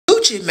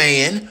it,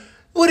 man.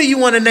 What do you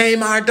want to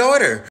name our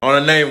daughter? I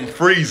want to name him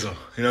Freezer.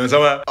 You know what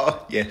I'm talking about?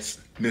 Oh, yes,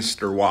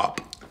 Mr.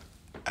 Wop.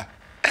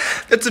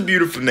 That's a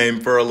beautiful name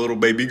for a little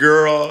baby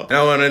girl. And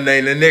I want to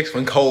name the next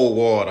one Cold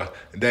Water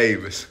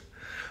Davis.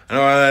 And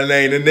I want to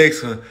name the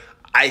next one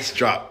Ice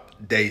Drop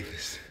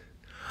Davis.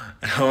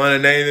 And I want to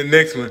name the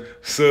next one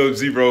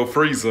Sub-Zero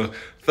Freezer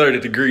 30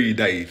 Degree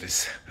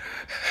Davis.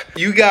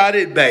 You got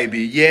it, baby.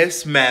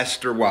 Yes,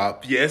 Master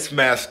Wop. Yes,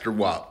 Master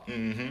Wop.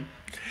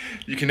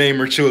 You can name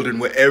your children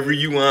whatever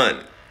you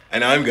want,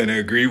 and I'm gonna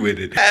agree with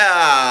it.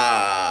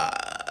 I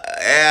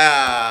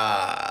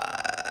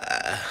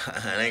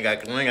ain't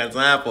got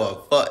time for a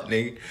fuck,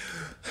 nigga.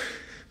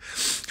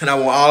 And I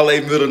want all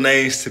their middle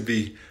names to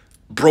be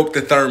Broke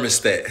the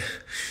Thermostat.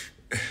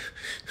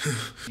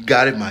 You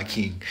got it, my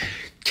king.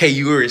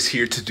 KUR is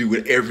here to do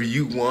whatever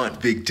you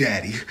want, Big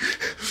Daddy.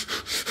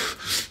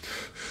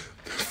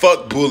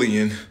 Fuck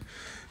bullying.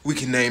 We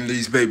can name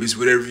these babies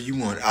whatever you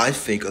want. I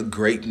think a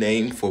great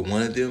name for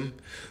one of them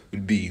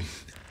would be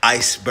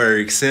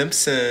Iceberg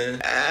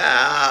Simpson.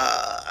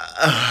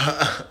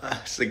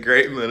 That's a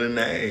great middle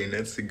name.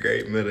 That's a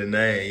great middle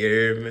name. You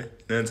hear me? You know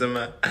what I'm talking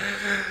about?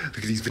 Look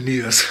at these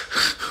veneers.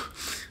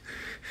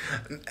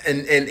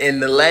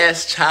 And the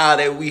last child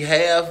that we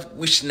have,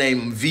 we should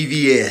name him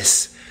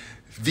VVS.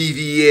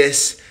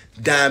 VVS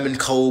Diamond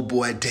Cold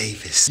Boy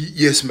Davis.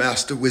 Yes,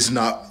 Master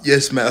Wisnop.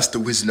 Yes, Master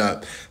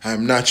Wisnop.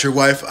 I'm not your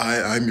wife.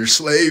 I'm your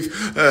slave.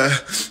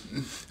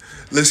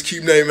 Let's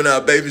keep naming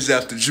our babies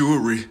after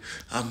jewelry.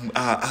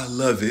 I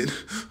love it.